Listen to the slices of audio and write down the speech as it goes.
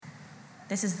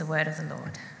This is the word of the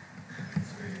Lord.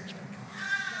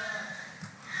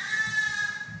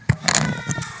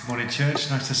 Morning, church.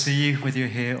 Nice to see you, whether you're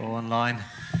here or online.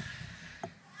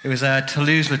 It was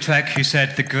Toulouse-Lautrec who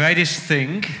said, the greatest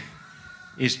thing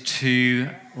is to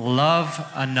love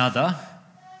another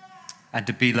and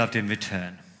to be loved in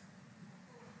return.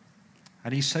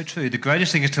 And he's so true. The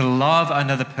greatest thing is to love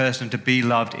another person and to be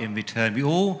loved in return. We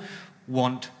all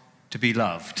want to be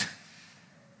loved.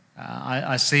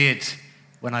 I see it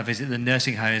when I visit the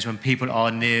nursing homes when people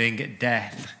are nearing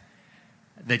death.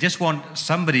 They just want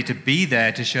somebody to be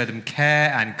there to show them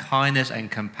care and kindness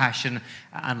and compassion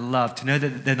and love, to know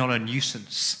that they're not a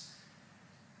nuisance.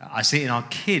 I see it in our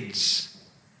kids.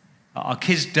 Our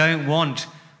kids don't want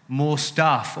more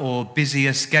stuff or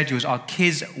busier schedules. Our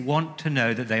kids want to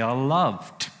know that they are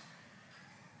loved.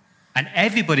 And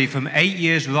everybody from 8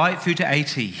 years right through to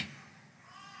 80,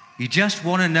 you just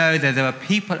want to know that there are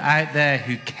people out there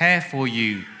who care for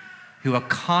you, who are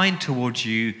kind towards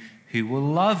you, who will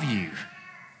love you.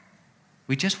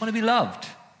 We just want to be loved.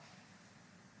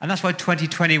 And that's why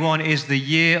 2021 is the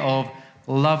year of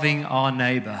loving our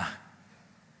neighbor.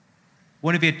 We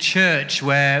want to be a church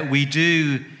where we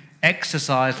do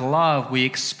exercise love, we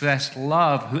express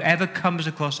love. Whoever comes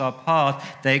across our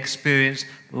path, they experience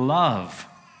love.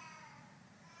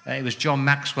 It was John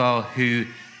Maxwell who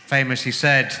famously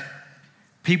said,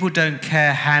 people don't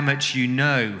care how much you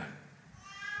know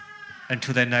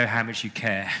until they know how much you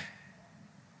care.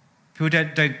 People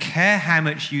don't care how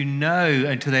much you know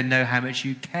until they know how much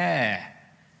you care.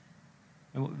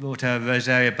 What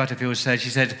Rosaria Butterfield said, she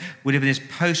said, we live in this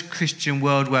post-Christian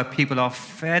world where people are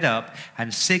fed up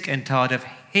and sick and tired of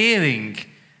hearing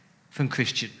from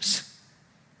Christians.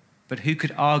 But who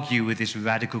could argue with this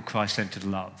radical Christ-centered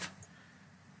love?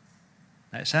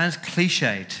 Now, it sounds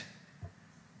cliched,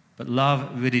 but love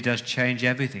really does change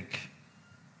everything.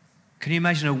 Can you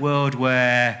imagine a world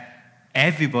where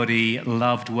everybody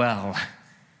loved well,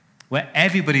 where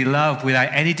everybody loved without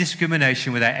any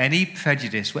discrimination, without any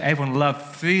prejudice, where everyone loved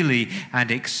freely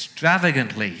and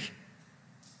extravagantly,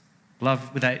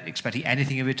 loved without expecting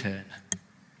anything in return?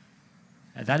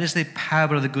 And that is the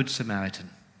parable of the Good Samaritan.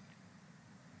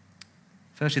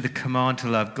 Firstly, the command to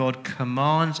love. God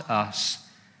commands us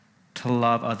to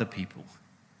love other people.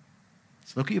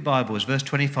 So look at your Bibles, verse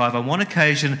 25. On one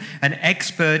occasion, an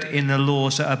expert in the law,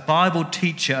 so a Bible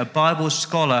teacher, a Bible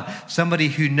scholar, somebody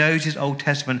who knows his Old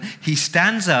Testament, he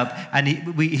stands up and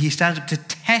he stands up to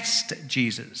test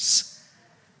Jesus.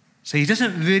 So he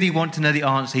doesn't really want to know the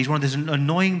answer. He's one of those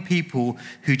annoying people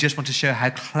who just want to show how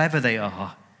clever they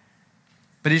are.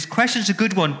 But his question's a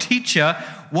good one. Teacher,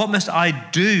 what must I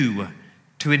do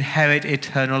to inherit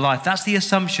eternal life? That's the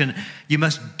assumption. You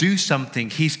must do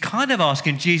something. He's kind of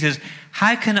asking Jesus,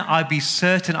 how can I be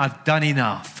certain I've done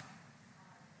enough?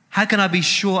 How can I be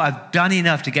sure I've done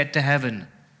enough to get to heaven?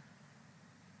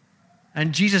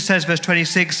 And Jesus says, verse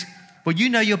 26, well, you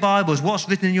know your Bibles. What's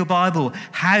written in your Bible?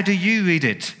 How do you read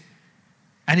it?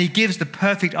 And he gives the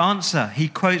perfect answer. He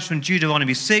quotes from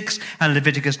Deuteronomy 6 and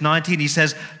Leviticus 19. He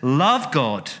says, love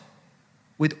God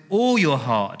with all your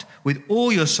heart, with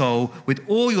all your soul, with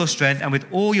all your strength, and with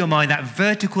all your mind. That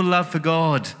vertical love for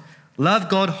God. Love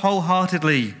God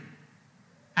wholeheartedly.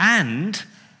 And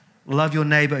love your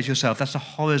neighbor as yourself. That's a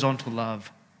horizontal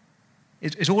love.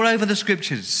 It's all over the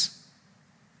scriptures.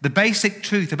 The basic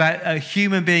truth about a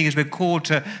human being is we're called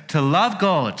to love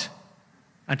God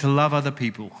and to love other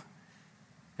people.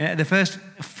 The first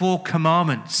 4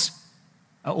 commandments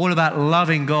are all about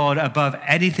loving God above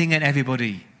anything and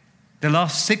everybody. The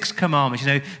last 6 commandments,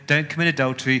 don't commit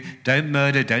adultery, don't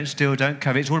murder, don't steal, don't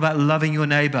covet. It's all about loving your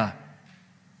neighbor.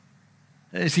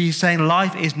 So he's saying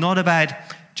life is not about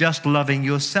just loving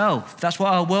yourself. That's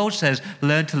what our world says.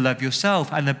 Learn to love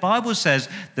yourself. And the Bible says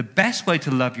the best way to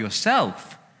love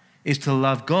yourself is to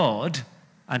love God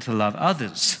and to love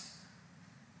others.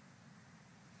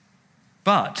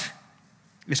 But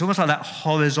it's almost like that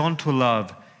horizontal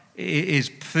love is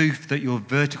proof that your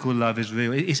vertical love is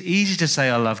real. It's easy to say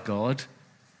I love God.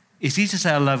 It's easy to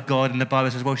say I love God, and the Bible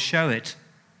says, well, show it.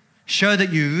 Show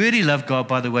that you really love God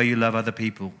by the way you love other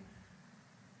people.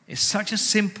 It's such a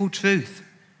simple truth.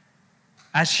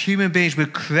 As human beings, we're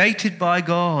created by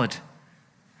God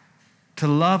to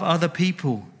love other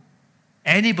people.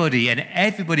 Anybody and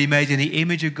everybody made in the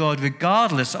image of God,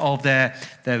 regardless of their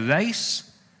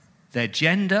race, their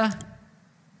gender,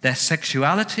 their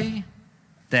sexuality,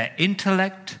 their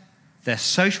intellect, their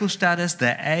social status,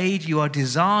 their age. You are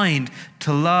designed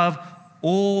to love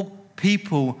all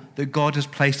people that God has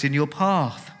placed in your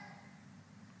path.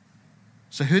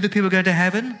 So who are the people going to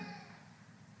heaven?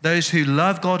 Those who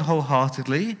love God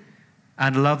wholeheartedly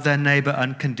and love their neighbor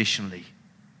unconditionally.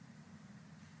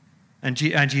 And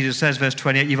Jesus says, verse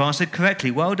 28, you've answered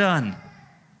correctly. Well done.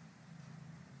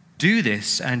 Do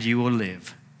this and you will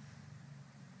live.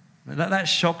 That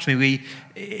shocks me.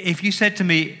 If you said to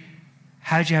me,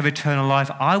 how do you have eternal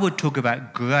life? I would talk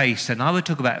about grace and I would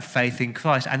talk about faith in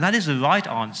Christ. And that is the right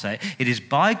answer. It is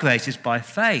by grace, it's by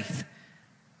faith.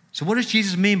 So what does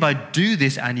Jesus mean by do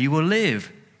this and you will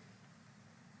live?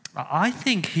 I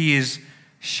think he is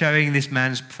showing this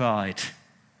man's pride.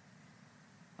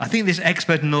 I think this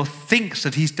expert in law thinks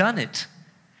that he's done it.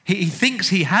 He thinks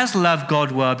he has loved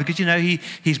God well because,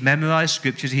 he's memorized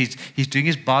scriptures, he's doing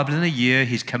his Bible in a year,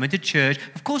 he's coming to church.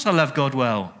 Of course I love God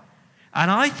well. And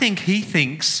I think he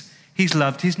thinks he's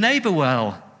loved his neighbor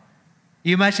well.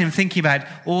 You imagine him thinking about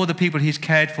all the people he's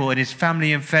cared for and his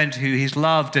family and friends who he's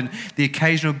loved and the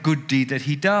occasional good deed that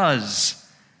he does.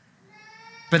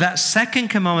 But that second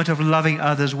commandment of loving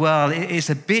others well is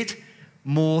a bit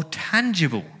more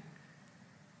tangible.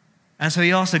 And so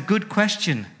he asks a good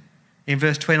question in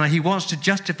verse 29. He wants to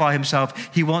justify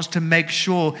himself. He wants to make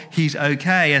sure he's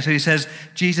okay. And so he says,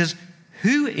 Jesus,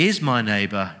 who is my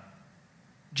neighbor?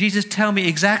 Jesus, tell me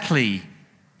exactly.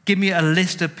 Give me a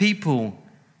list of people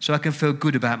so I can feel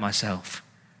good about myself.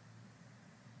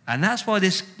 And that's why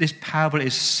this parable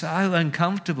is so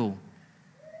uncomfortable.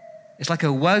 It's like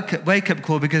a wake-up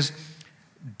call because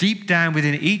deep down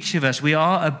within each of us, we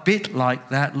are a bit like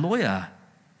that lawyer.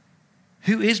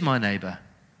 Who is my neighbor?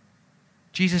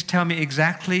 Jesus, tell me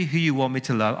exactly who you want me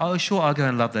to love. Oh, sure, I'll go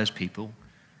and love those people.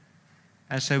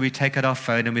 And so we take out our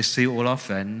phone and we see all our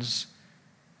friends.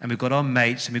 And we've got our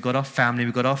mates, and we've got our family,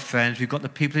 we've got our friends, we've got the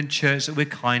people in church that we're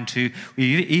kind to.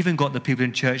 We've even got the people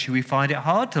in church who we find it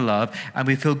hard to love, and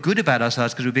we feel good about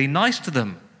ourselves because we're being nice to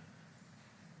them.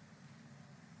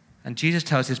 And Jesus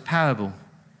tells this parable,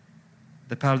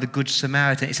 the parable of the Good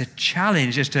Samaritan. It's a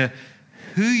challenge as to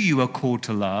who you are called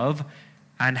to love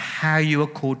and how you are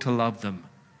called to love them.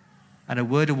 And a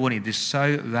word of warning, this is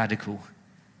so radical.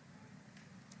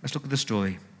 Let's look at the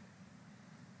story.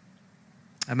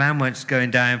 A man was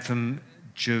going down from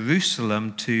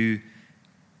Jerusalem to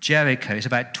Jericho. It's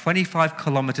about 25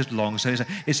 kilometers long. So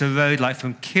it's a road like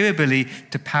from Kirribilli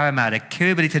to Parramatta,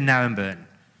 Kirribilli to Narrabeen,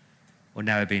 or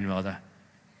Narrabeen rather.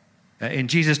 In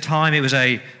Jesus' time, it was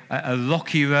a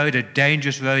rocky road, a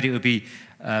dangerous road. It would be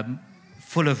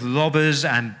full of robbers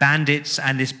and bandits,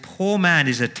 and this poor man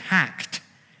is attacked.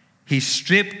 He's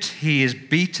stripped, he is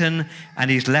beaten,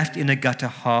 and he's left in a gutter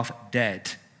half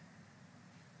dead.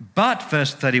 But,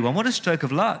 verse 31, what a stroke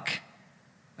of luck.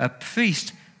 A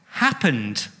priest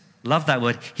happened, love that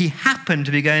word, he happened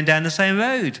to be going down the same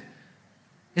road.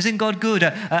 Isn't God good?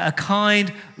 A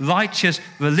kind, righteous,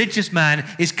 religious man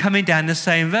is coming down the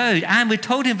same road. And we're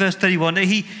told in verse 31 that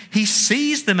he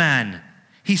sees the man.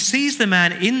 He sees the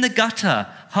man in the gutter,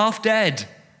 half dead.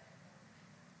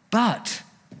 But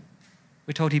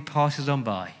we're told he passes on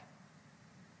by.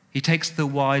 He takes the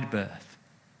wide berth.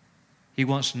 He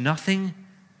wants nothing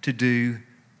to do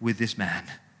with this man.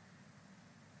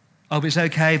 Oh, but it's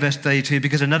okay, verse 32,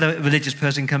 because another religious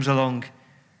person comes along,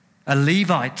 a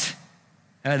Levite.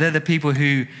 They're the people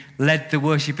who led the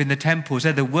worship in the temples.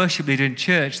 They're the worship leader in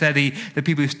church. They're the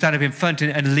people who stand up in front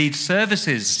and lead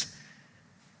services.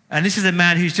 And this is a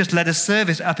man who's just led a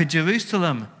service up in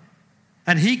Jerusalem.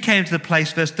 And he came to the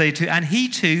place, verse 32, and he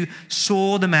too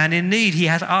saw the man in need. He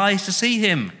has eyes to see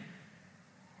him.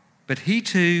 But he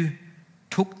too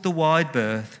took the wide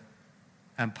berth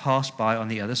and passed by on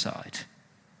the other side.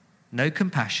 No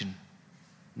compassion,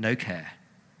 no care.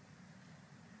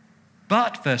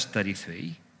 But, verse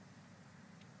 33,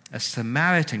 a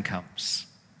Samaritan comes.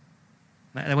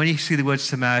 Now, when you see the word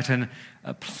Samaritan,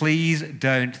 please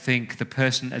don't think the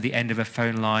person at the end of a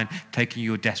phone line taking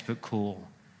your desperate call.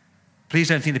 Please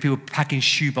don't think the people packing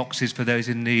shoe boxes for those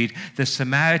in need. The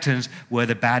Samaritans were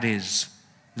the baddies.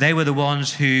 They were the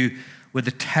ones who were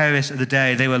the terrorists of the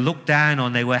day. They were looked down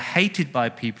on. They were hated by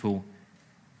people.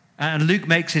 And Luke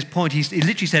makes his point. He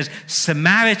literally says,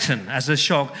 Samaritan, as a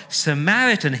shock.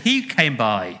 Samaritan, he came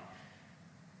by.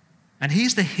 And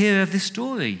he's the hero of this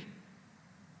story.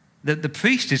 The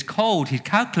priest is cold. He's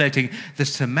calculating. The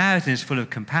Samaritan is full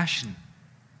of compassion.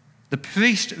 The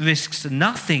priest risks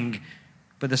nothing,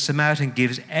 but the Samaritan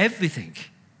gives everything.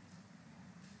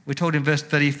 We're told in verse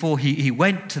 34, he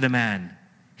went to the man.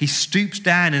 He stoops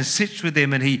down and sits with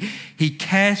him, and he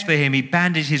cares for him. He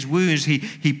bandages his wounds.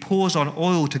 He pours on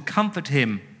oil to comfort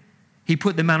him. He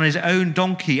put the man on his own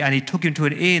donkey, and he took him to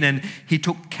an inn, and he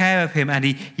took care of him, and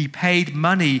he paid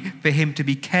money for him to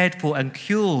be cared for and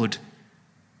cured.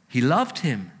 He loved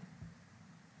him.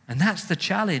 And that's the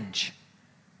challenge.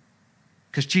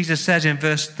 Because Jesus says in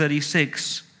verse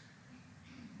 36,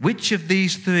 Which of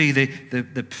these three,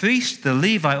 the priest, the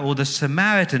Levite, or the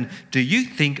Samaritan, do you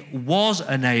think was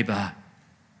a neighbor?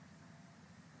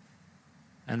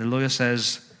 And the lawyer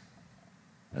says,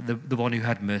 the one who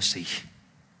had mercy.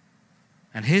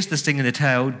 And here's the sting in the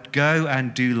tail: go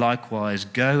and do likewise.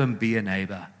 Go and be a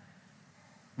neighbor.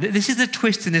 This is the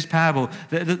twist in this parable.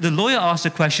 The lawyer asks the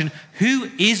question, who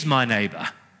is my neighbor?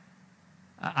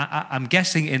 I'm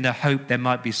guessing in the hope there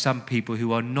might be some people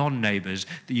who are non-neighbors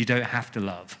that you don't have to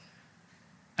love.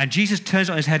 And Jesus turns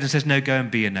it on his head and says, no, go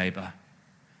and be a neighbor.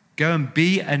 Go and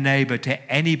be a neighbor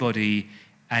to anybody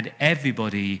and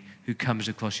everybody who comes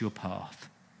across your path.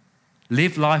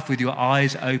 Live life with your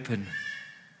eyes open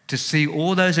to see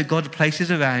all those that God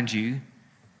places around you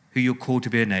who you're called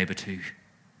to be a neighbor to.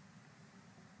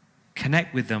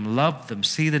 Connect with them, love them,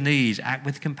 see the needs, act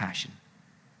with compassion.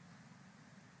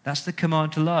 That's the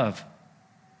command to love.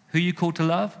 Who are you called to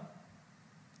love?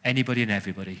 Anybody and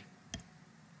everybody.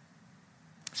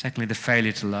 Secondly, the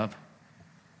failure to love.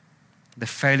 The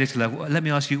failure to love. Let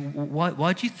me ask you,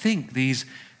 why do you think these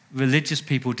religious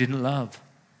people didn't love?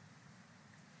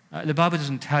 The Bible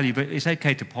doesn't tell you, but it's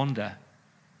okay to ponder.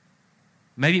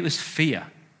 Maybe it was fear.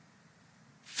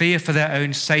 Fear for their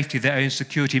own safety, their own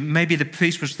security. Maybe the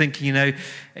priest was thinking,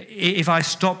 if I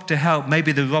stopped to help,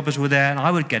 maybe the robbers were there and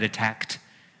I would get attacked.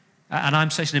 And I'm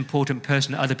such an important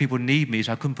person that other people need me,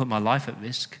 so I couldn't put my life at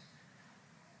risk.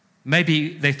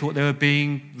 Maybe they thought they were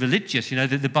being religious.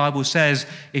 The Bible says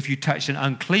if you touch an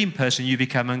unclean person, you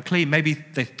become unclean. Maybe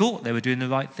they thought they were doing the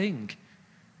right thing.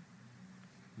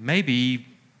 Maybe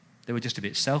they were just a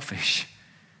bit selfish.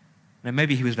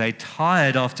 Maybe he was very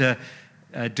tired after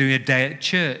doing a day at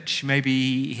church.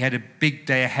 Maybe he had a big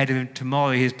day ahead of him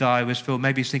tomorrow. His diary was full.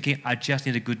 Maybe he's thinking, I just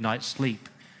need a good night's sleep.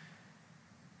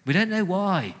 We don't know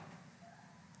why.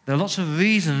 There are lots of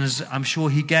reasons I'm sure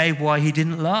he gave why he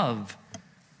didn't love.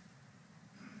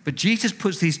 But Jesus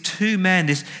puts these two men,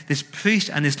 this priest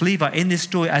and this Levite, in this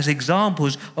story as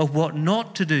examples of what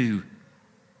not to do,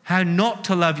 how not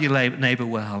to love your neighbor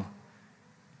well.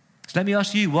 So let me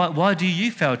ask you, why do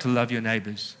you fail to love your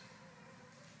neighbors?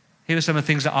 Here are some of the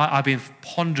things that I've been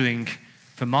pondering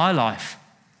for my life.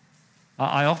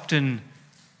 I often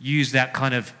use that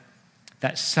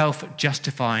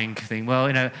self-justifying thing.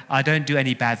 Well, I don't do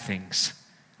any bad things.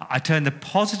 I turn the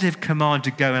positive command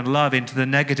to go and love into the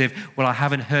negative, well, I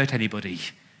haven't hurt anybody,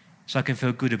 so I can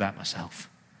feel good about myself.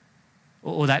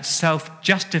 Or that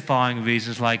self-justifying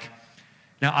reasons like,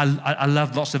 I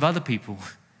love lots of other people.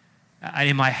 And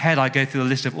in my head, I go through a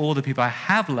list of all the people I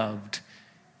have loved.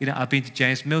 I've been to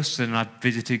James Milson, and I've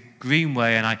visited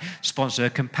Greenway, and I sponsor a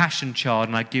compassion child,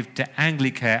 and I give to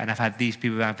Anglicare, and I've had these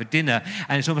people around for dinner.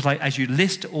 And it's almost like as you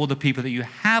list all the people that you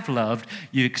have loved,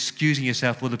 you're excusing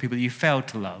yourself for all the people that you failed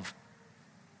to love.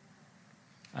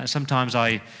 And sometimes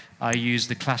I use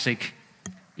the classic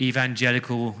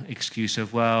evangelical excuse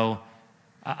of, well,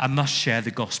 I must share the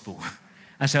gospel.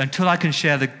 And so until I can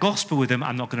share the gospel with them,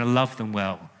 I'm not going to love them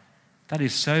well. That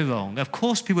is so wrong. Of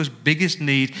course, people's biggest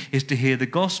need is to hear the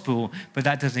gospel, but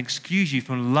that doesn't excuse you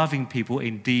from loving people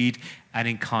in deed and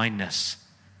in kindness.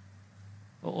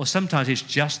 Or sometimes it's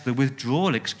just the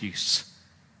withdrawal excuse.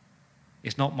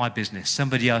 It's not my business.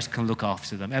 Somebody else can look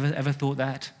after them. Ever thought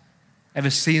that? Ever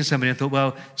seen somebody and thought,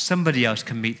 well, somebody else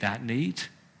can meet that need?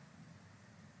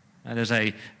 And there's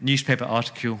a newspaper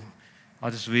article.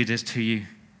 I'll just read this to you.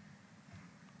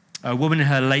 A woman in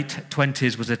her late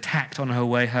 20s was attacked on her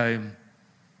way home.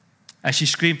 As she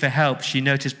screamed for help, she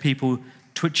noticed people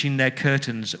twitching their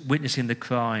curtains, witnessing the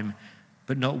crime,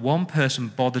 but not one person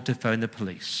bothered to phone the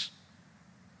police.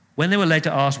 When they were later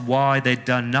asked why they'd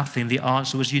done nothing, the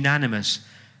answer was unanimous.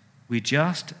 We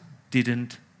just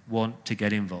didn't want to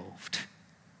get involved.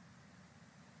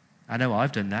 I know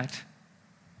I've done that.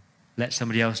 Let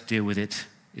somebody else deal with it.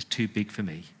 It's too big for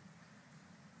me.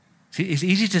 See, it's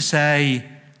easy to say,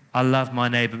 I love my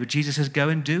neighbor, but Jesus says, go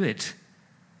and do it.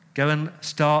 Go and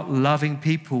start loving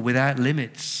people without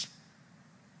limits.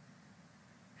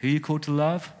 Who are you called to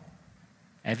love?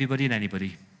 Everybody and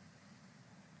anybody.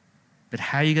 But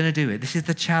how are you going to do it? This is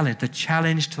the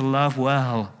challenge to love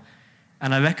well.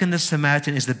 And I reckon the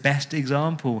Samaritan is the best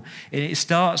example. It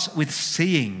starts with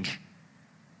seeing.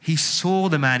 He saw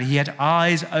the man. He had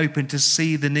eyes open to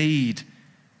see the need.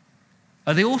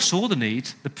 They all saw the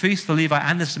need, the priest, the Levite,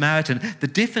 and the Samaritan. The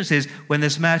difference is when the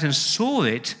Samaritan saw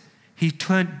it, he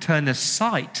turned the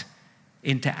sight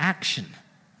into action,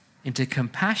 into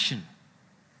compassion.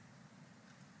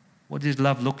 What did his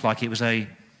love look like? It was a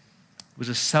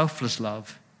selfless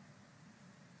love.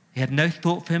 He had no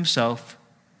thought for himself.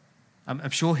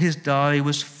 I'm sure his diary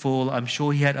was full. I'm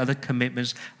sure he had other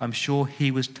commitments. I'm sure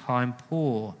he was time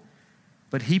poor.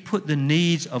 but he put the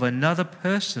needs of another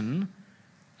person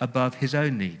above his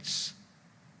own needs.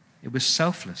 It was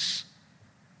selfless.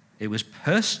 It was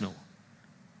personal.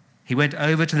 He went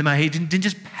over to the man. He didn't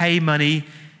just pay money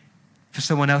for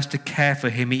someone else to care for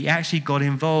him. He actually got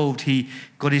involved. He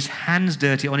got his hands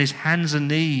dirty, on his hands and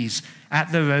knees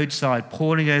at the roadside,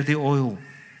 pouring over the oil,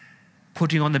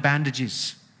 putting on the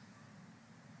bandages.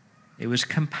 It was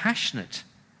compassionate.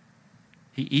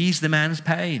 He eased the man's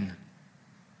pain.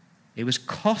 It was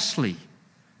costly.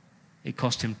 It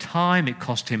cost him time. It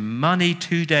cost him money,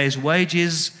 2 days'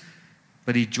 wages,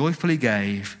 but he joyfully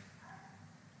gave.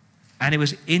 And it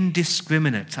was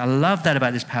indiscriminate. I love that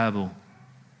about this parable.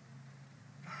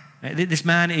 This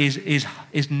man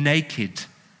is naked,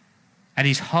 and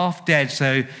he's half dead,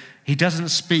 so he doesn't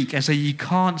speak. And so you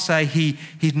can't say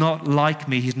he's not like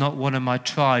me, he's not one of my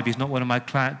tribe, he's not one of my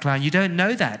clan. You don't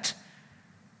know that.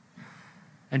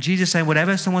 And Jesus is saying,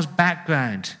 whatever someone's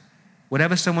background,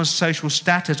 whatever someone's social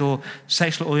status or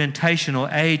sexual orientation or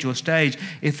age or stage,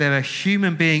 if they're a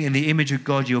human being in the image of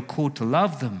God, you're called to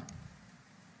love them.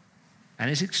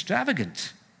 And it's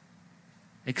extravagant.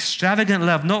 Extravagant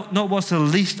love, not what's the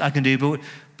least I can do,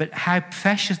 but how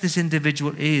precious this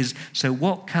individual is. So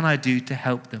what can I do to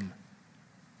help them?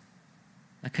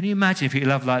 Now, can you imagine if you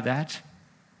love like that?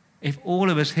 If all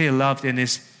of us here loved in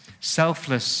this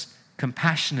selfless,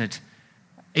 compassionate,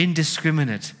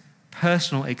 indiscriminate,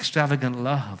 personal, extravagant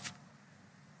love.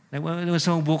 Now, when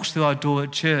someone walks through our door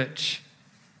at church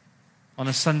on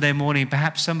a Sunday morning,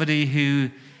 perhaps somebody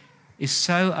who is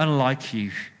so unlike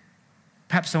you,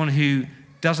 perhaps someone who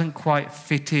doesn't quite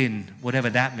fit in, whatever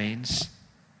that means,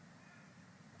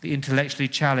 the intellectually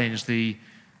challenged, the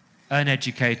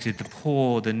uneducated, the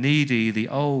poor, the needy, the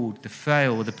old, the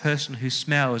frail, the person who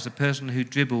smells, the person who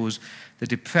dribbles, the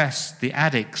depressed, the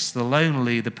addicts, the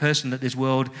lonely, the person that this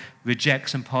world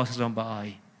rejects and passes on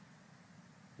by.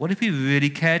 What if we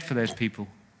really cared for those people?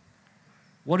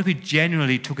 What if we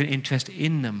genuinely took an interest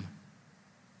in them?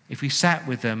 If we sat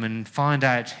with them and find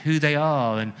out who they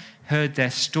are and heard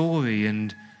their story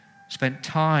and spent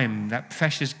time, that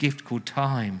precious gift called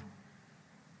time.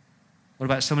 What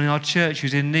about someone in our church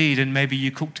who's in need and maybe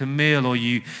you cooked a meal or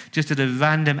you just did a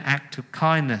random act of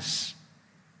kindness?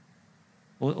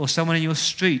 Or someone in your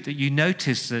street that you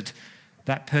notice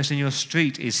that person in your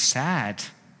street is sad.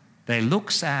 They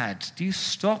look sad. Do you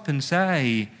stop and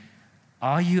say,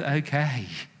 are you okay?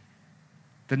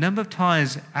 The number of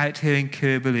times out here in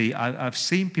Kirribilli, I've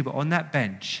seen people on that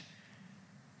bench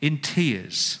in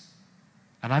tears,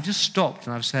 and I've just stopped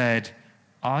and I've said,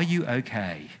 are you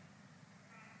okay?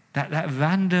 That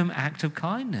random act of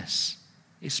kindness,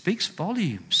 it speaks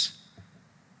volumes.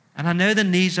 And I know the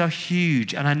needs are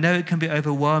huge, and I know it can be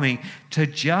overwhelming to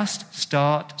just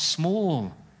start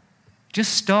small.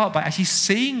 Just start by actually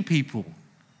seeing people.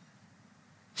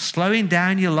 Slowing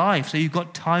down your life so you've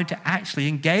got time to actually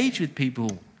engage with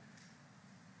people.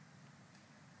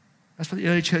 That's what the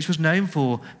early church was known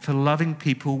for loving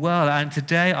people well. And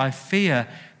today I fear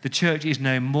the church is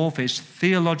known more for its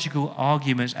theological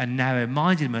arguments and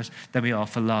narrow-mindedness than we are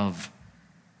for love.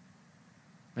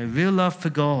 A real love for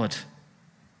God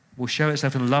will show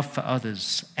itself in love for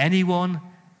others. Anyone,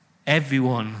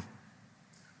 everyone,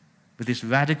 with this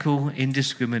radical,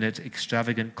 indiscriminate,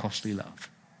 extravagant, costly love.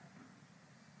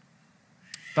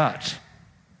 But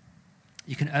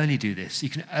you can only do this. You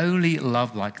can only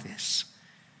love like this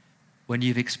when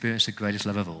you've experienced the greatest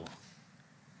love of all.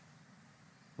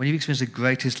 When you've experienced the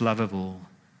greatest love of all.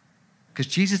 Because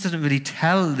Jesus doesn't really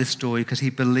tell this story because he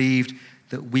believed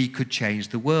that we could change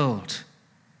the world.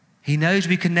 He knows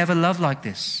we can never love like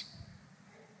this.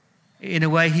 In a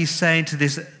way, he's saying to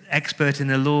this expert in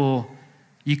the law,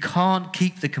 you can't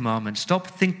keep the commandments. Stop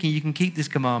thinking you can keep these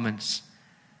commandments.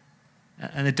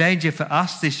 And the danger for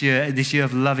us this year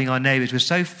of loving our neighbours, we're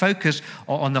so focused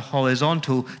on the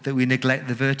horizontal that we neglect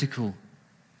the vertical.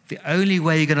 The only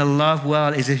way you're going to love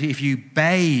well is if you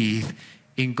bathe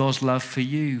in God's love for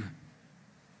you.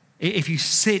 If you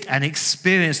sit and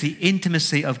experience the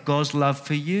intimacy of God's love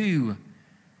for you.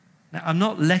 Now, I'm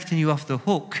not letting you off the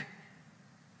hook.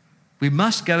 We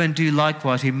must go and do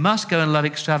likewise. We must go and love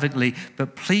extravagantly,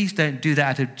 but please don't do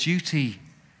that out of duty.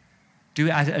 Do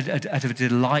it out of a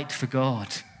delight for God.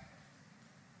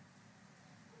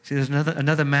 See, there's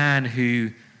another man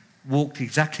who walked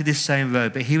exactly this same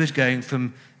road, but he was going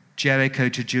from Jericho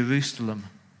to Jerusalem.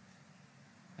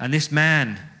 And this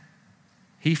man,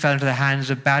 he fell into the hands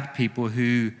of bad people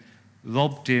who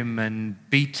robbed him and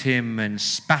beat him and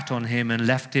spat on him and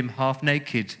left him half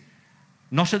naked.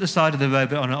 Not at the side of the road,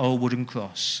 but on an old wooden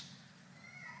cross.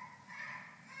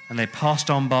 And they passed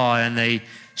on by and they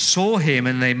saw him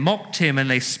and they mocked him and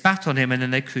they spat on him and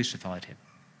then they crucified him.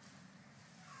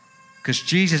 Because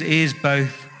Jesus is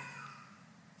both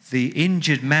the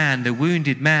injured man, the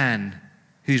wounded man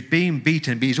who's being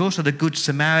beaten, but he's also the good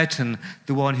Samaritan,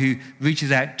 the one who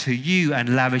reaches out to you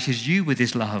and lavishes you with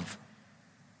his love.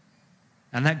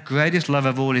 And that greatest love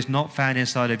of all is not found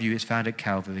inside of you, it's found at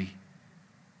Calvary.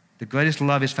 The greatest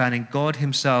love is found in God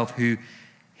himself, who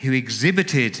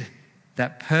exhibited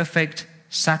that perfect,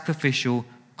 sacrificial,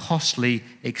 costly,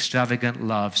 extravagant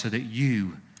love so that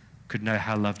you could know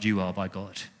how loved you are by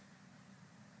God.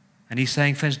 And he's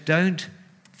saying, friends, don't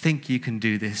think you can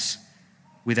do this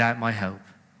without my help.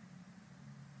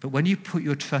 But when you put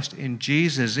your trust in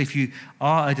Jesus, if you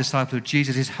are a disciple of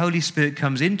Jesus, his Holy Spirit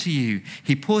comes into you.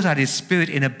 He pours out his Spirit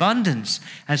in abundance.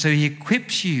 And so he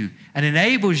equips you and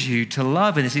enables you to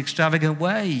love in this extravagant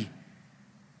way.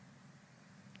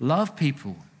 Love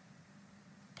people.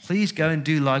 Please go and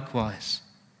do likewise.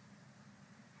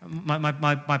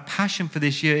 My passion for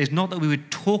this year is not that we would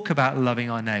talk about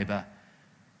loving our neighbor,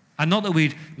 and not that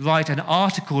we'd write an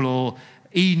article or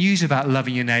e-news about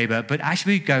loving your neighbor, but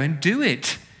actually we'd go and do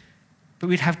it. But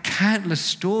we'd have countless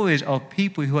stories of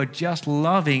people who are just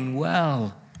loving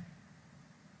well.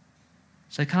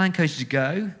 So can I encourage you to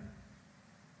go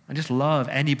and just love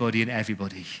anybody and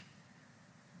everybody?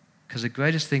 Because the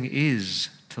greatest thing is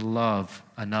to love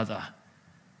another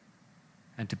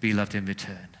and to be loved in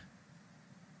return.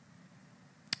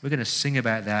 We're going to sing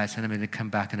about that, and I'm going to come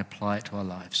back and apply it to our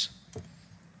lives.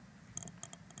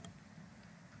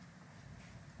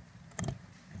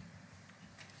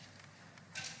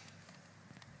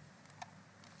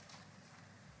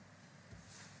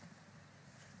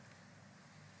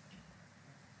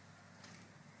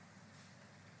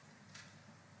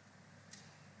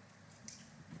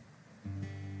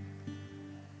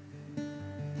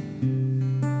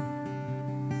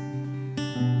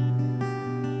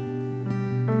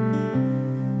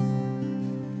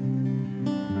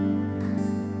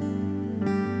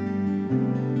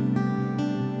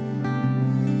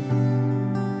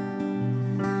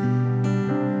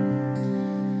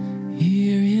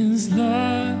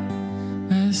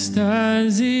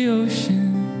 As the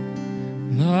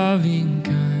ocean, loving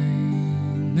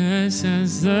kindness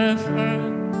as the flood,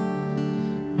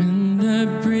 when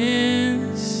the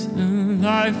Prince of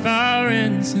Life, our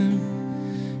ransom,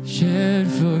 shed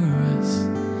for us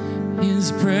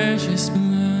his precious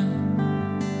blood.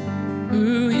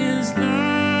 Who his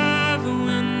love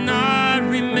will not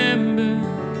remember,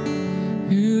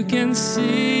 who can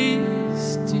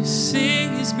cease to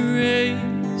sing his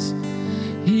praise?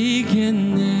 He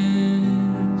can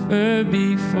never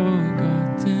be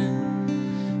forgotten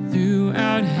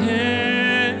throughout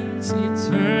his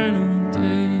eternal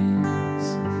days.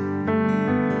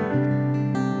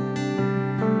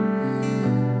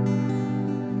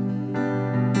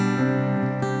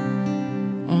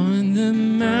 On the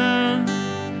mount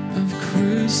of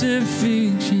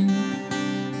crucifixion,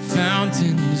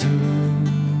 fountains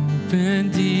open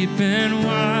deep and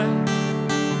wide.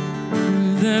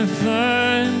 Through the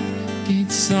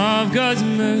floodgates of God's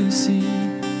mercy,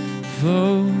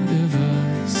 flowed of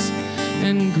us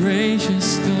and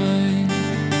gracious God.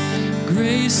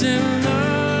 Grace and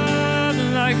love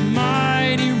like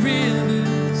mighty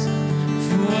rivers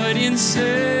flowed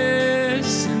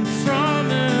incessant from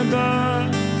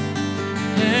above.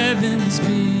 Heaven's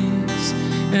peace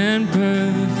and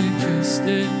perfect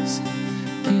justice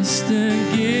kissed the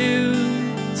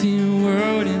guilty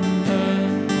world in love.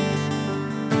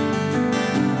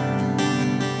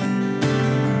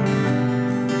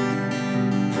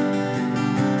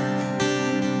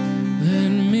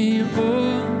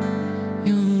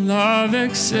 Love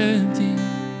accepting,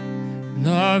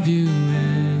 love you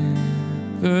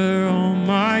ever all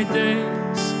my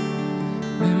days.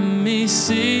 Let me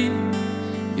see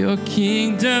your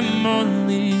kingdom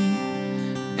only,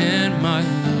 and my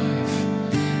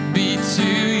life be to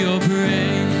your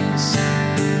praise.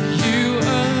 You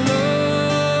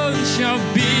alone shall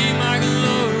be my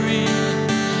glory.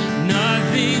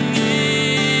 Nothing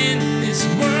in this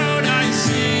world I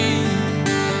see.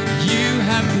 You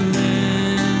have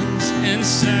and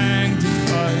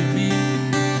sanctify me.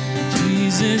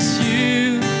 Jesus,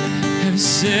 you have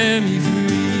set me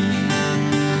free.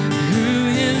 Who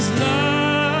his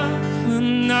love will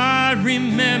not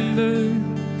remember,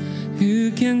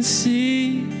 who can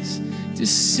cease to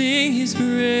sing his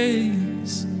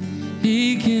praise?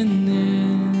 He can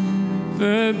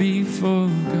never be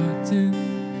forgotten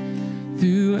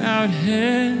throughout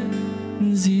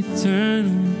heaven's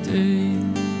eternal days.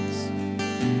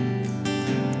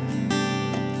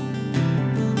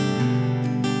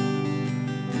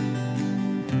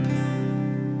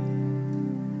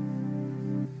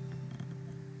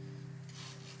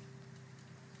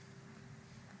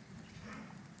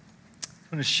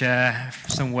 I want to share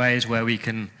some ways where we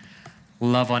can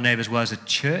love our neighbours well as a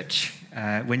church.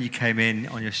 When you came in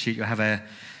on your sheet, you'll have a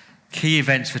key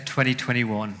events for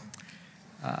 2021.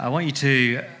 I want you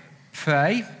to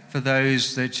pray for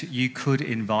those that you could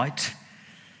invite.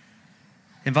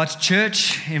 Invite to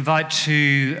church, invite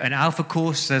to an Alpha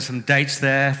course. There's some dates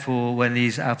there for when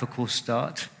these Alpha courses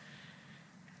start.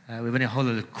 We've only a whole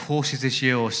lot of courses this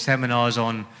year or seminars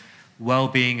on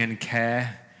well-being and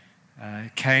care.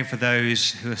 Caring for those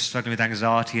who are struggling with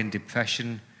anxiety and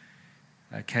depression,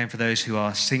 caring for those who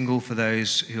are single, for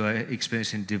those who are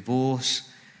experiencing divorce.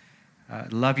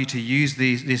 Love you to use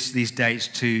these dates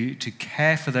to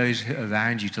care for those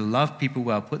around you, to love people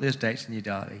well. Put those dates in your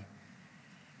diary.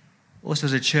 Also,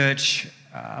 as a church,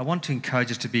 I want to encourage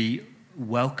us to be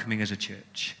welcoming as a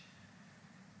church.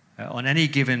 On any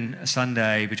given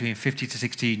Sunday, between 50 to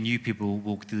 60 new people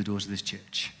walk through the doors of this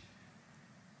church.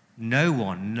 No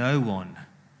one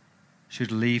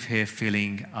should leave here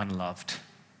feeling unloved.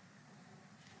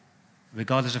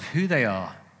 Regardless of who they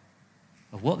are,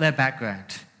 of what their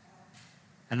background.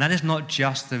 And that is not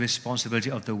just the responsibility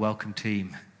of the welcome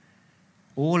team.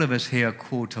 All of us here are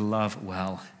called to love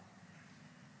well.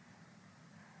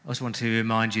 I also want to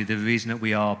remind you the reason that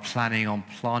we are planning on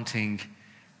planting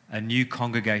a new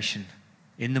congregation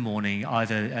in the morning,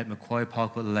 either at Macquarie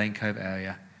Park or the Lane Cove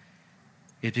area,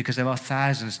 is because there are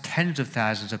thousands, tens of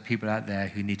thousands of people out there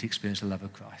who need to experience the love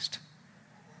of Christ.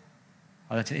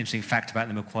 I learned an interesting fact about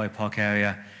the Macquarie Park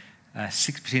area.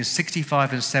 Between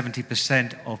 65 and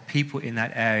 70% of people in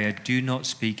that area do not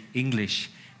speak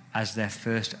English as their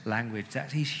first language.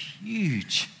 That is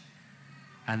huge.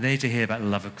 And they need to hear about the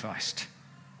love of Christ.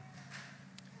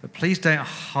 But please don't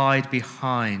hide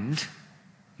behind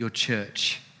your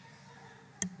church.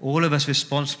 All of us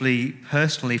responsibly,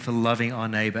 personally, for loving our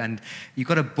neighbour. And you've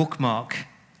got a bookmark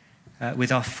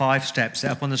with our 5 steps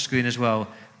up on the screen as well.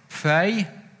 Pray,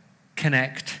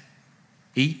 connect,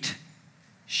 eat,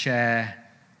 share,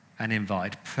 and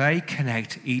invite. Pray,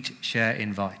 connect, eat, share,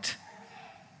 invite.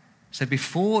 So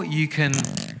before you can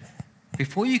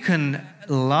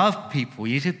love people,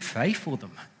 you need to pray for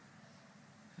them.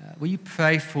 Will you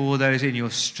pray for those in your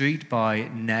street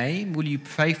by name? Will you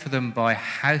pray for them by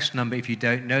house number if you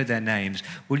don't know their names?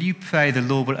 Will you pray the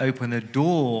Lord will open the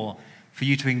door for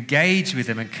you to engage with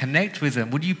them and connect with them?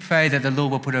 Would you pray that the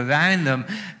Lord will put around them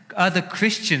other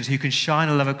Christians who can shine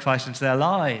the love of Christ into their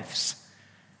lives?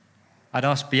 I'd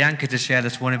asked Bianca to share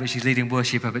this morning, but she's leading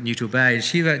worship up at Neutral Bay, and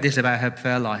she wrote this about her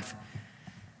prayer life.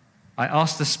 I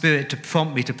asked the Spirit to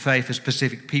prompt me to pray for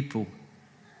specific people.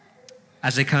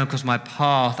 As they come across my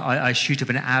path, I shoot up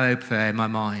an arrow prayer in my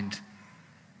mind.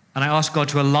 And I ask God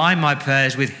to align my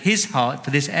prayers with His heart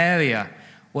for this area,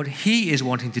 what He is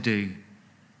wanting to do.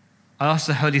 I ask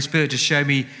the Holy Spirit to show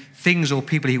me things or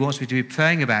people He wants me to be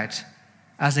praying about.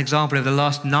 As an example, over the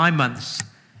last 9 months,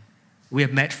 we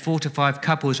have met 4 to 5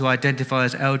 couples who identify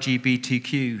as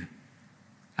LGBTQ.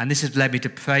 And this has led me to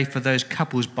pray for those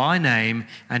couples by name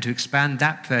and to expand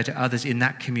that prayer to others in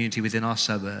that community within our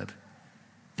suburb.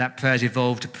 That prayer has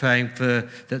evolved to praying for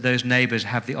that those neighbours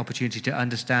have the opportunity to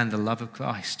understand the love of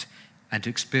Christ and to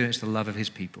experience the love of His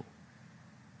people.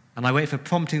 And I wait for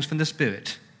promptings from the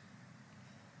Spirit.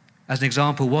 As an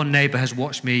example, one neighbour has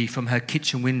watched me from her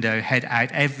kitchen window head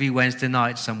out every Wednesday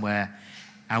night somewhere.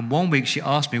 And one week she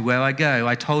asked me where I go.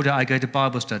 I told her I go to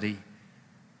Bible study.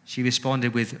 She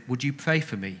responded with, "Would you pray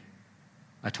for me?"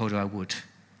 I told her I would.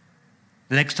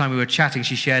 The next time we were chatting,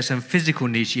 she shared some physical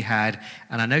needs she had,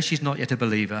 and I know she's not yet a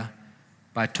believer,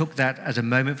 but I took that as a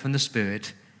moment from the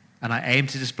Spirit, and I aimed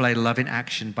to display love in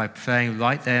action by praying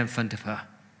right there in front of her.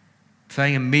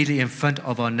 Praying immediately in front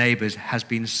of our neighbours has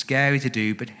been scary to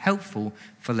do, but helpful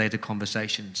for later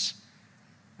conversations.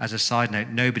 As a side note,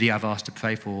 nobody I've asked to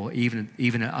pray for, even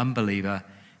an unbeliever,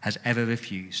 has ever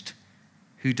refused.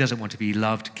 Who doesn't want to be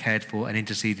loved, cared for, and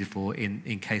interceded for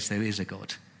in case there is a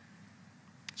God?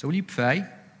 So will you pray?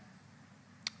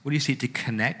 Will you seek to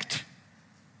connect?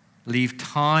 Leave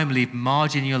time, leave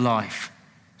margin in your life.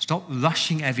 Stop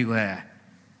rushing everywhere.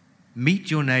 Meet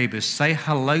your neighbours. Say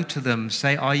hello to them.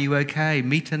 Say, "Are you okay?"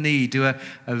 Meet a need. Do a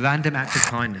random act of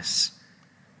kindness.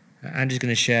 Andrew's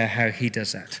going to share how he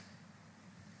does that.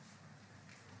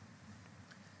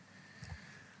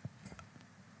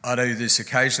 I do this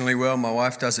occasionally well. My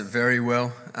wife does it very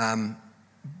well.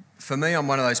 For me, I'm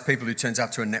one of those people who turns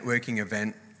up to a networking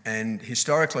event, and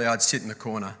historically I'd sit in the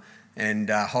corner and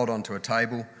hold on to a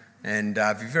table and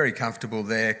be very comfortable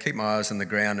there, keep my eyes on the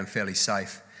ground and fairly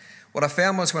safe. What I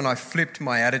found was when I flipped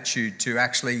my attitude to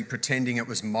actually pretending it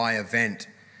was my event,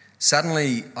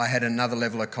 suddenly I had another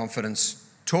level of confidence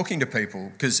talking to people,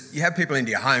 because you have people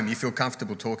into your home, you feel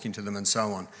comfortable talking to them and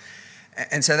so on.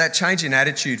 And so that change in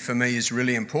attitude for me is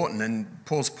really important. And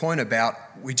Paul's point about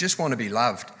we just want to be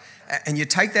loved. And you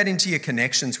take that into your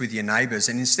connections with your neighbours,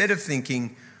 and instead of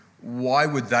thinking, why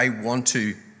would they want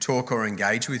to talk or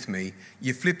engage with me,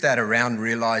 you flip that around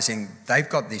realising they've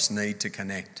got this need to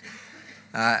connect.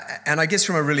 And I guess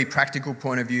from a really practical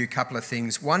point of view, a couple of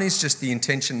things. One is just the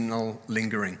intentional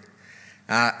lingering.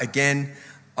 Again,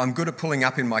 I'm good at pulling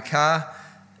up in my car,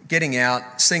 getting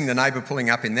out, seeing the neighbour pulling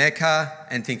up in their car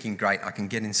and thinking, great, I can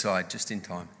get inside just in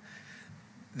time.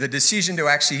 The decision to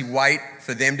actually wait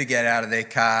for them to get out of their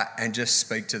car and just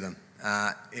speak to them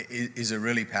is a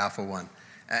really powerful one.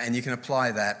 And you can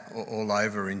apply that all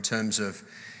over in terms of,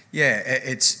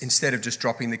 it's instead of just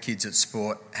dropping the kids at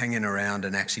sport, hanging around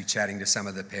and actually chatting to some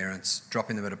of the parents,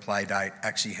 dropping them at a play date,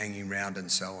 actually hanging around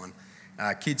and so on.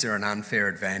 Kids are an unfair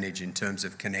advantage in terms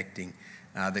of connecting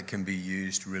that can be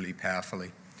used really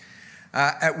powerfully.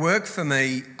 At work for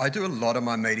me, I do a lot of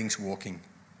my meetings walking.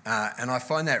 And I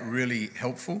find that really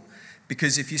helpful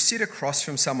because if you sit across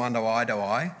from someone eye to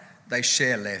eye, they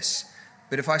share less.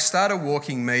 But if I start a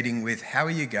walking meeting with how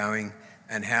are you going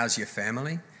and how's your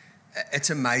family, it's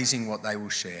amazing what they will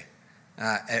share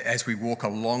as we walk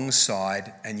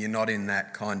alongside and you're not in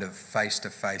that kind of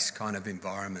face-to-face kind of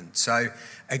environment. So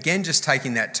again, just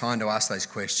taking that time to ask those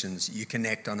questions, you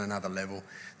connect on another level.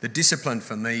 The discipline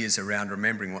for me is around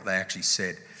remembering what they actually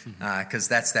said, because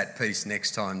that's that piece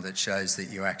next time that shows that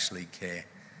you actually care.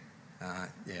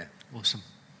 Awesome.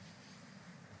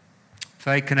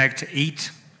 Very connect, eat,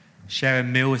 share a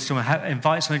meal with someone,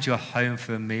 invite someone to your home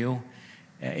for a meal.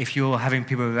 If you're having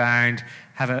people around,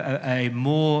 have a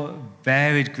more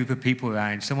varied group of people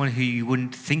around, someone who you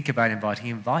wouldn't think about inviting,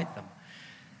 invite them.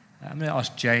 I'm going to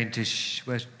ask Jane to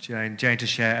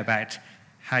share about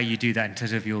how you do that in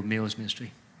terms of your meals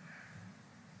ministry.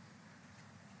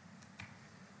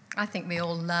 I think we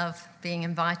all love being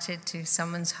invited to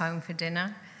someone's home for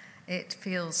dinner. It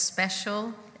feels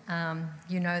special.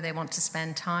 You know they want to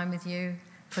spend time with you,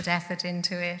 put effort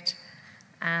into it.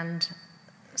 And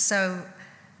so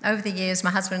over the years,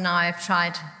 my husband and I have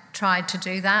tried to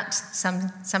do that,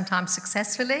 sometimes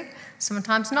successfully,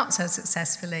 sometimes not so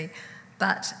successfully.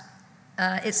 But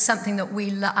it's something that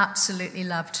we absolutely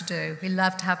love to do. We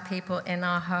love to have people in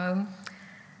our home.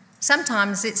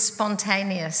 Sometimes it's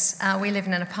spontaneous. We live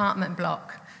in an apartment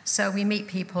block, so we meet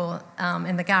people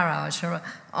in the garage or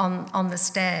on the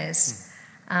stairs.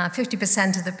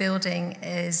 50% of the building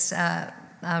is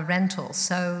rental,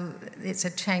 so it's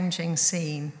a changing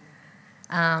scene.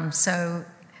 So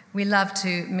we love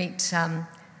to meet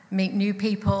new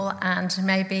people and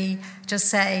maybe just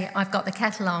say, I've got the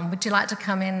kettle on, would you like to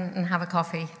come in and have a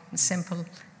coffee? As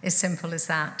simple as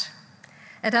that.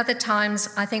 At other times,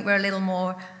 I think we're a little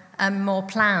more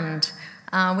planned.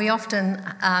 We often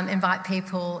invite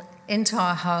people into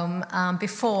our home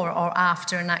before or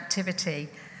after an activity.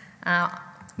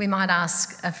 We might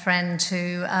ask a friend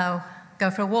to go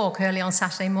for a walk early on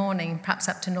Saturday morning, perhaps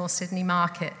up to North Sydney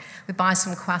Market. We buy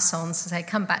some croissants and say,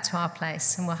 come back to our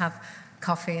place and we'll have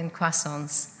coffee and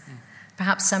croissants.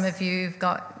 Perhaps some of you have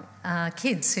got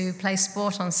kids who play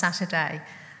sport on Saturday.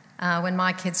 When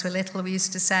my kids were little, we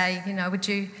used to say, would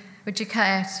you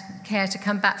care to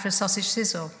come back for a sausage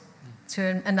sizzle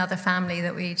to another family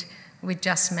that we'd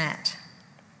just met?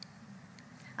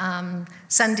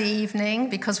 Sunday evening,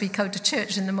 because we go to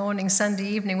church in the morning, Sunday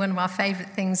evening, one of our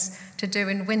favourite things to do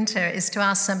in winter is to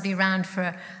ask somebody round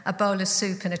for a bowl of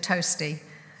soup and a toastie.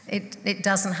 It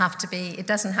doesn't have to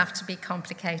be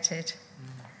complicated.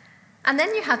 And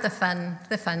then you have the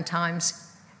fun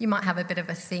times. You might have a bit of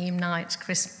a theme night,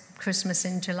 Christmas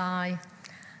in July.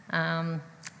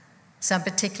 Some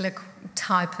particular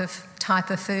type of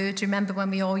food. Do you remember when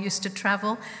we all used to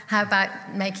travel? How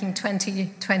about making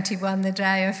 2021 the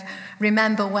day of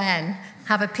remember when?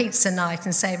 Have a pizza night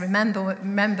and say,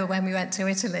 remember when we went to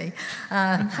Italy.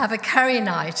 Have a curry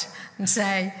night and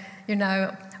say,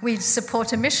 we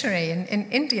support a missionary in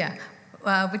India.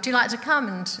 Would you like to come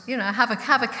and have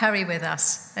a curry with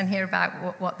us and hear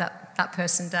about what that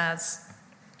person does?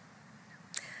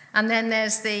 And then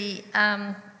there's the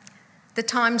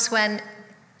times when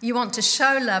you want to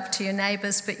show love to your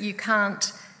neighbours, but you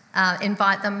can't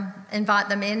invite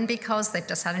them in because they've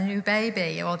just had a new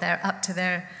baby or they're up to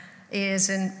their ears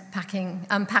in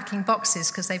unpacking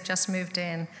boxes because they've just moved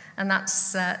in. And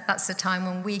that's the time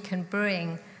when we can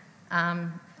bring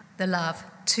the love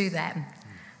to them.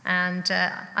 And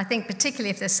I think particularly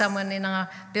if there's someone in our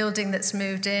building that's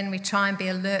moved in, we try and be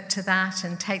alert to that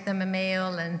and take them a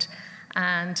meal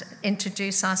and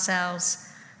introduce ourselves.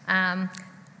 And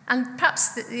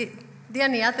perhaps the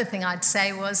only other thing I'd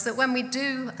say was that when we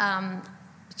do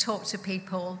talk to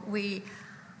people, we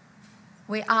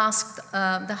we ask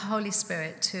the Holy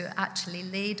Spirit to actually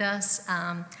lead us,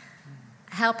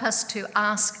 help us to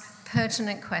ask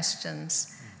pertinent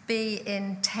questions, be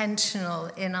intentional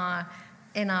in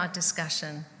our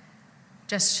discussion.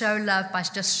 Just show love by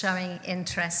just showing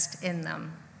interest in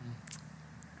them.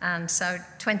 And so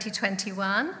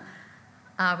 2021,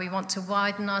 we want to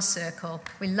widen our circle.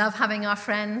 We love having our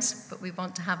friends, but we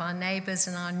want to have our neighbours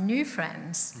and our new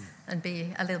friends and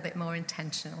be a little bit more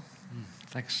intentional.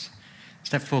 Thanks.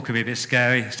 Step 4 could be a bit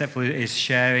scary. Step 4 is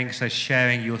sharing. So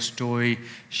sharing your story,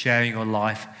 sharing your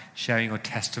life, sharing your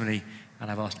testimony.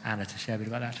 And I've asked Anna to share a bit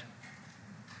about that.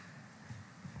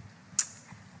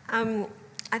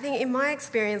 I think in my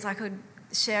experience, I could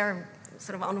share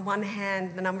sort of on one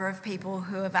hand the number of people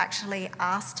who have actually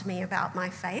asked me about my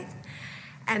faith.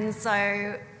 And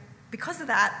so because of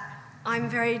that, I'm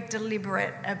very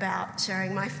deliberate about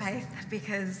sharing my faith,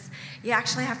 because you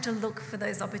actually have to look for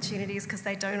those opportunities because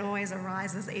they don't always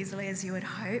arise as easily as you would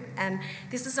hope. And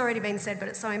this has already been said, but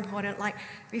it's so important. Like,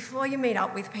 before you meet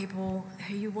up with people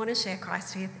who you want to share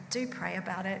Christ with, do pray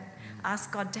about it.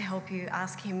 Ask God to help you.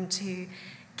 Ask Him to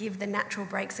give the natural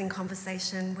breaks in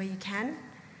conversation where you can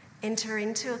enter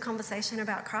into a conversation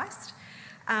about Christ.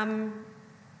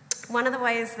 One of the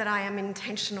ways that I am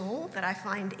intentional, that I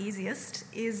find easiest,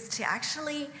 is to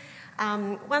actually,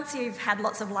 once you've had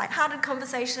lots of lighthearted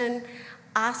conversation,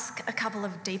 ask a couple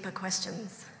of deeper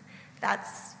questions.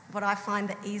 That's what I find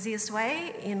the easiest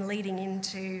way in leading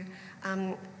into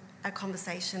a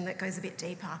conversation that goes a bit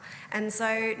deeper. And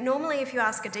so normally if you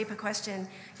ask a deeper question,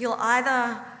 you'll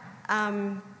either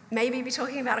maybe be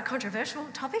talking about a controversial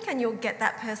topic and you'll get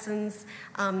that person's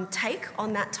take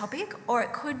on that topic, or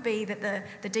it could be that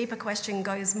the deeper question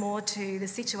goes more to the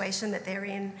situation that they're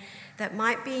in that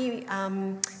might be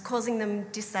causing them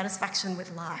dissatisfaction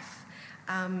with life,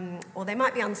 or they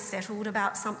might be unsettled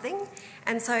about something.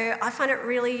 And so I find it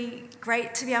really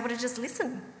great to be able to just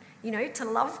listen, you know, to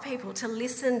love people, to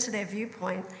listen to their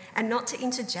viewpoint and not to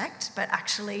interject, but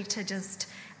actually to just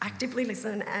actively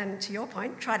listen and, to your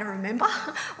point, try to remember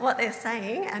what they're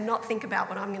saying and not think about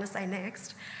what I'm going to say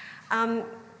next.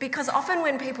 Because often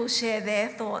when people share their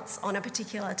thoughts on a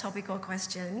particular topic or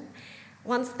question,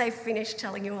 once they've finished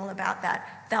telling you all about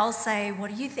that, they'll say,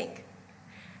 "What do you think?"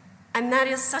 And that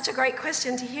is such a great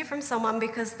question to hear from someone,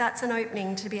 because that's an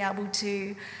opening to be able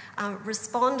to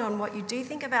respond on what you do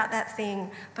think about that thing,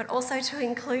 but also to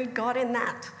include God in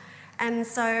that. And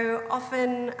so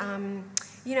often,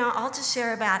 you know, I'll just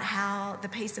share about how the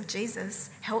peace of Jesus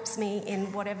helps me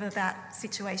in whatever that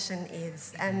situation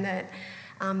is, and that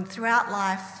throughout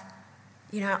life,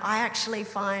 you know, I actually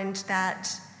find that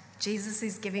Jesus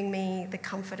is giving me the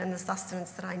comfort and the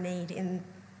sustenance that I need in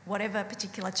whatever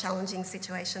particular challenging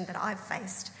situation that I've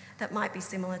faced that might be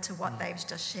similar to what they've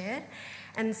just shared.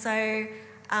 And so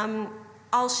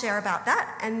I'll share about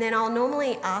that, and then I'll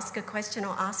normally ask a question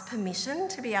or ask permission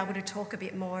to be able to talk a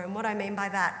bit more. And what I mean by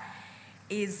that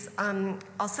is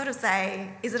I'll sort of say,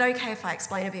 "Is it okay if I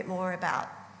explain a bit more about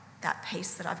that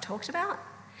piece that I've talked about?"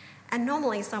 And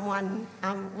normally someone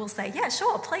will say, "Yeah,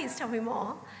 sure, please tell me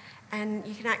more." And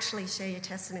you can actually share your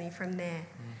testimony from there.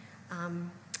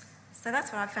 So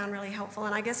that's what I've found really helpful.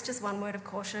 And I guess just one word of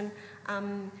caution,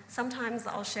 sometimes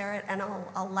I'll share it and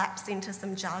I'll lapse into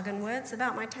some jargon words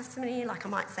about my testimony, like I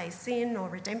might say sin or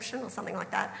redemption or something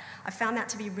like that. I found that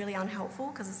to be really unhelpful,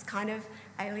 because it's kind of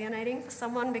alienating for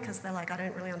someone, because they're like, "I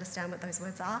don't really understand what those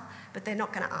words are," but they're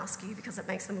not going to ask you because it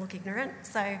makes them look ignorant.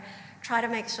 So try to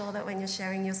make sure that when you're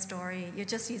sharing your story, you're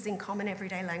just using common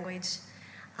everyday language,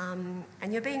 and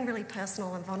you're being really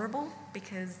personal and vulnerable,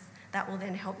 because that will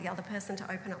then help the other person to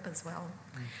open up as well.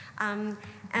 And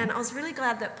I was really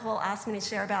glad that Paul asked me to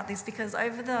share about this, because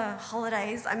over the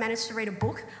holidays I managed to read a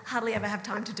book. Hardly ever have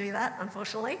time to do that,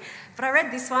 unfortunately. But I read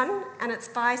this one, and it's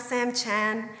by Sam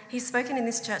Chan. He's spoken in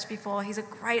this church before. He's a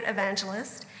great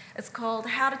evangelist. It's called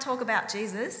How to Talk About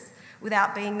Jesus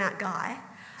Without Being That Guy.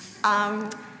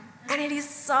 And it is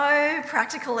so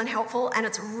practical and helpful, and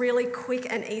it's really quick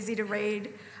and easy to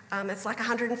read. It's like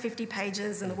 150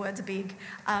 pages and the words are big.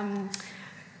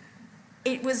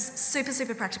 It was super,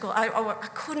 super practical. I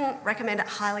couldn't recommend it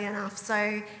highly enough.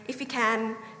 So if you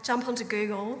can, jump onto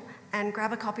Google and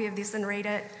grab a copy of this and read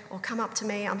it, or come up to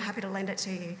me. I'm happy to lend it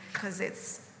to you, because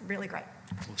it's really great.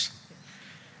 Awesome.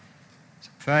 So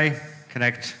pray,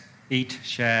 connect, eat,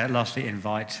 share, lastly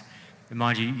invite.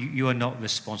 Remind you, you are not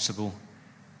responsible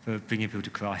for bringing people to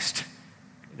Christ.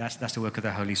 That's the work of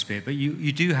the Holy Spirit. But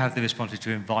you do have the responsibility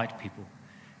to invite people.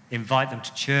 Invite them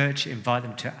to church, invite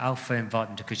them to Alpha, invite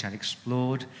them to Christianity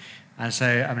Explored. And so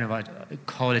I'm going to invite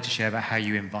Carla to share about how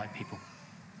you invite people.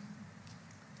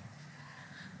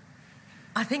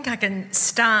 I think I can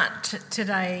start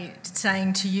today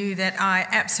saying to you that I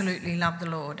absolutely love the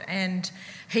Lord, and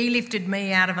He lifted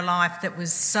me out of a life that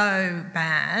was so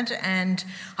bad, and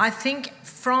I think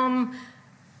from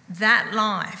that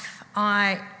life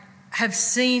I have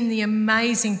seen the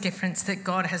amazing difference that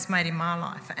God has made in my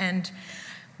life. And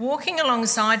walking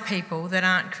alongside people that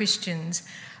aren't Christians,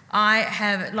 I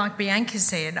have, like Bianca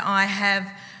said, I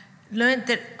have learnt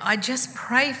that I just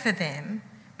pray for them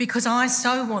because I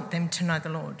so want them to know the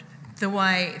Lord the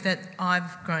way that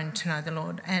I've grown to know the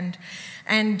Lord.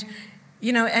 And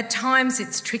you know, at times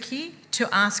it's tricky to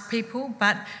ask people,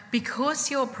 but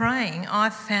because you're praying,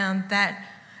 I've found that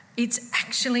it's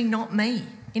actually not me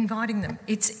inviting them.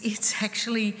 It's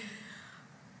actually,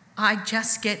 I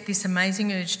just get this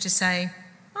amazing urge to say,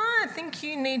 I think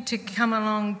you need to come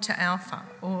along to Alpha.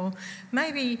 Or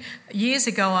maybe years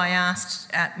ago I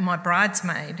asked my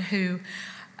bridesmaid, who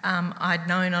I'd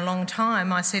known a long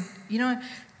time, I said, you know,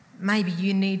 maybe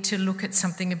you need to look at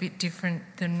something a bit different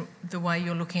than the way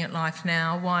you're looking at life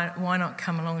now. Why not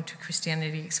come along to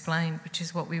Christianity Explained, which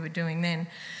is what we were doing then.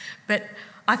 But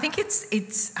I think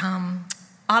it's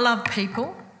I love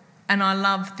people, and I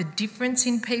love the difference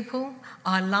in people.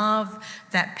 I love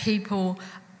that people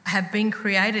have been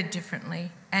created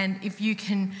differently, and if you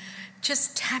can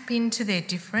just tap into their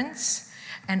difference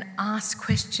and ask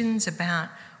questions about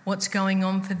what's going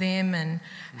on for them and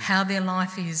how their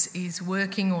life is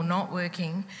working or not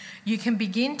working, you can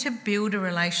begin to build a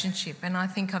relationship. And I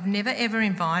think I've never ever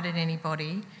invited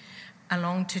anybody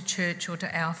along to church or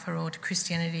to Alpha or to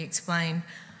Christianity Explained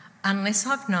unless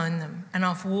I've known them and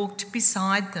I've walked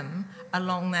beside them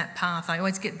along that path. I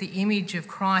always get the image of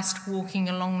Christ walking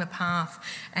along the path,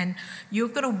 and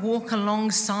you've got to walk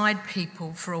alongside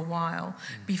people for a while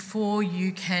before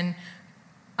you can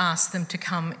ask them to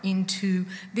come into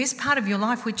this part of your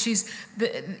life, which is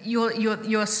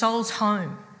your soul's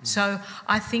home. So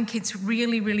I think it's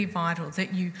really, really vital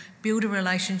that you build a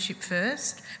relationship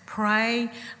first, pray,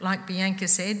 like Bianca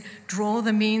said, draw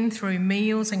them in through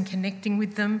meals and connecting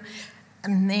with them,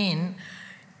 and then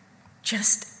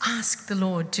just ask the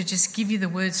Lord to just give you the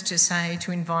words to say,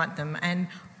 to invite them. And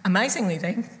amazingly,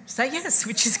 they say yes,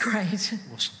 which is great.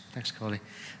 Awesome. Thanks, Carly.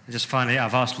 And just finally,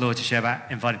 I've asked Laura to share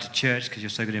about inviting to church, because you're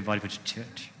so good at inviting people to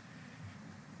church.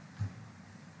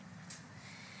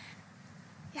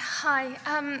 Yeah, hi.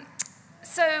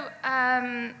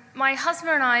 My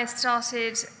husband and I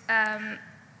started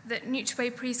the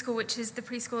Nutraway Preschool, which is the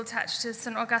preschool attached to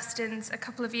St Augustine's, a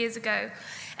couple of years ago.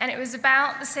 And it was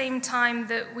about the same time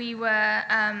that we were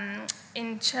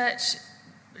in church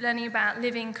learning about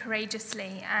living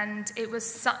courageously. And it was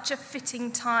such a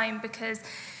fitting time because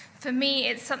for me,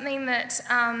 it's something that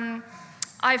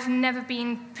I've never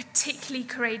been particularly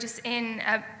courageous in,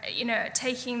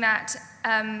 taking that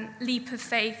leap of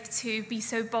faith to be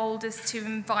so bold as to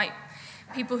invite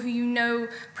people who you know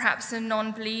perhaps are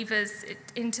non-believers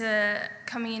into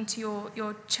coming into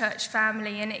your church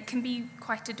family, and it can be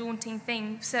quite a daunting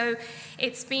thing. So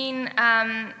it's been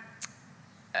a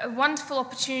wonderful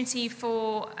opportunity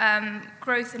for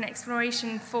growth and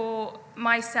exploration for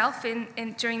myself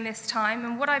during this time.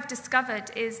 And what I've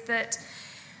discovered is that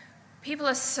people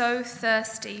are so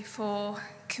thirsty for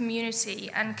community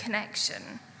and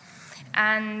connection.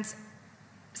 And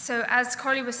so as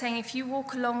Carly was saying, if you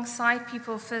walk alongside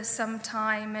people for some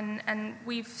time, and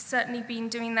we've certainly been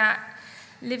doing that,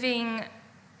 living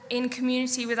in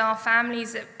community with our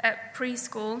families at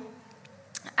preschool,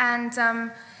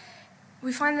 and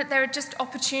we find that there are just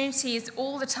opportunities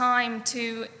all the time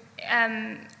to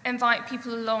invite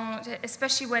people along,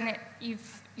 especially when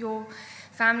your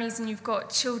families and you've got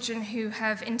children who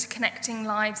have interconnecting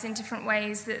lives in different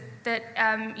ways, that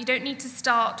you don't need to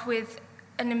start with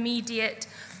an immediate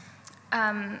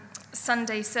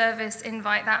Sunday service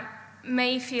invite. That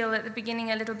may feel at the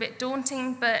beginning a little bit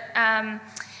daunting, but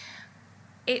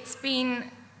it's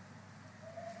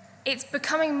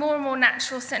becoming more and more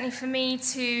natural, certainly for me,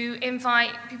 to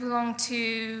invite people along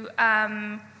to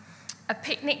a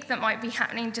picnic that might be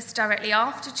happening just directly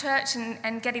after church,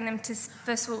 and getting them to,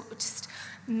 first of all, just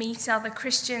meet other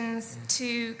Christians,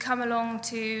 to come along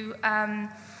to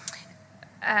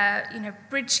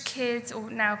Bridge Kids, or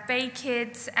now Bay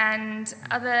Kids, and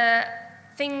other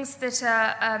things that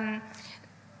are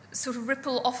sort of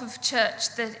ripple off of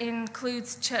church, that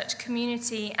includes church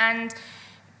community. And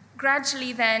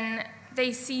gradually then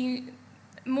they see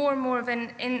more and more of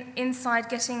an inside,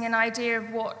 getting an idea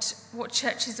of what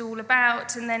church is all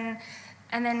about, and then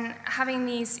having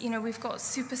these, we've got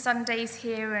Super Sundays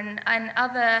here and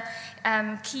other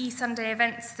key Sunday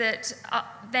events that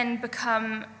then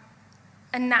become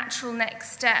a natural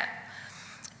next step.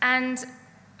 And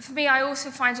for me, I also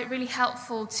find it really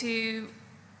helpful to,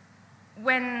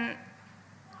 when,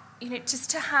 just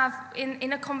to have,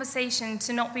 in a conversation,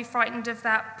 to not be frightened of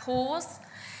that pause,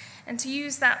 and to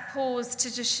use that pause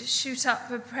to just shoot up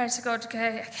a prayer to God, to go,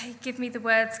 okay, give me the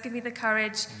words, give me the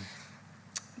courage,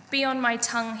 be on my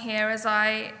tongue here as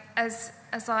I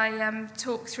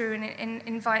talk through and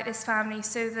invite this family,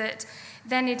 so that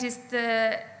then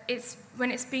it's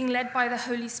when it's being led by the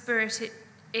Holy Spirit,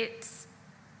 it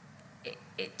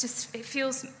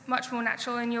feels much more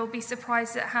natural, and you'll be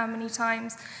surprised at how many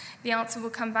times the answer will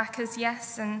come back as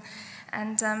yes, and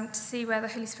to see where the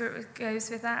Holy Spirit goes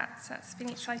with that. So that's been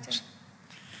exciting.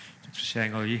 Thanks for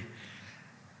sharing, all of you.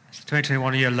 So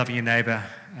 2021, a year of loving your neighbour.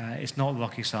 It's not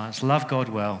rocket science. Love God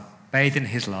well, bathe in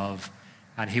his love,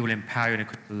 and he will empower you and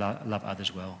equip you to love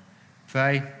others well.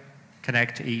 Pray,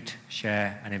 connect, eat,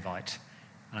 share, and invite.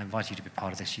 And I invite you to be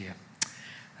part of this year.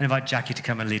 I invite Jackie to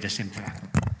come and lead us in prayer.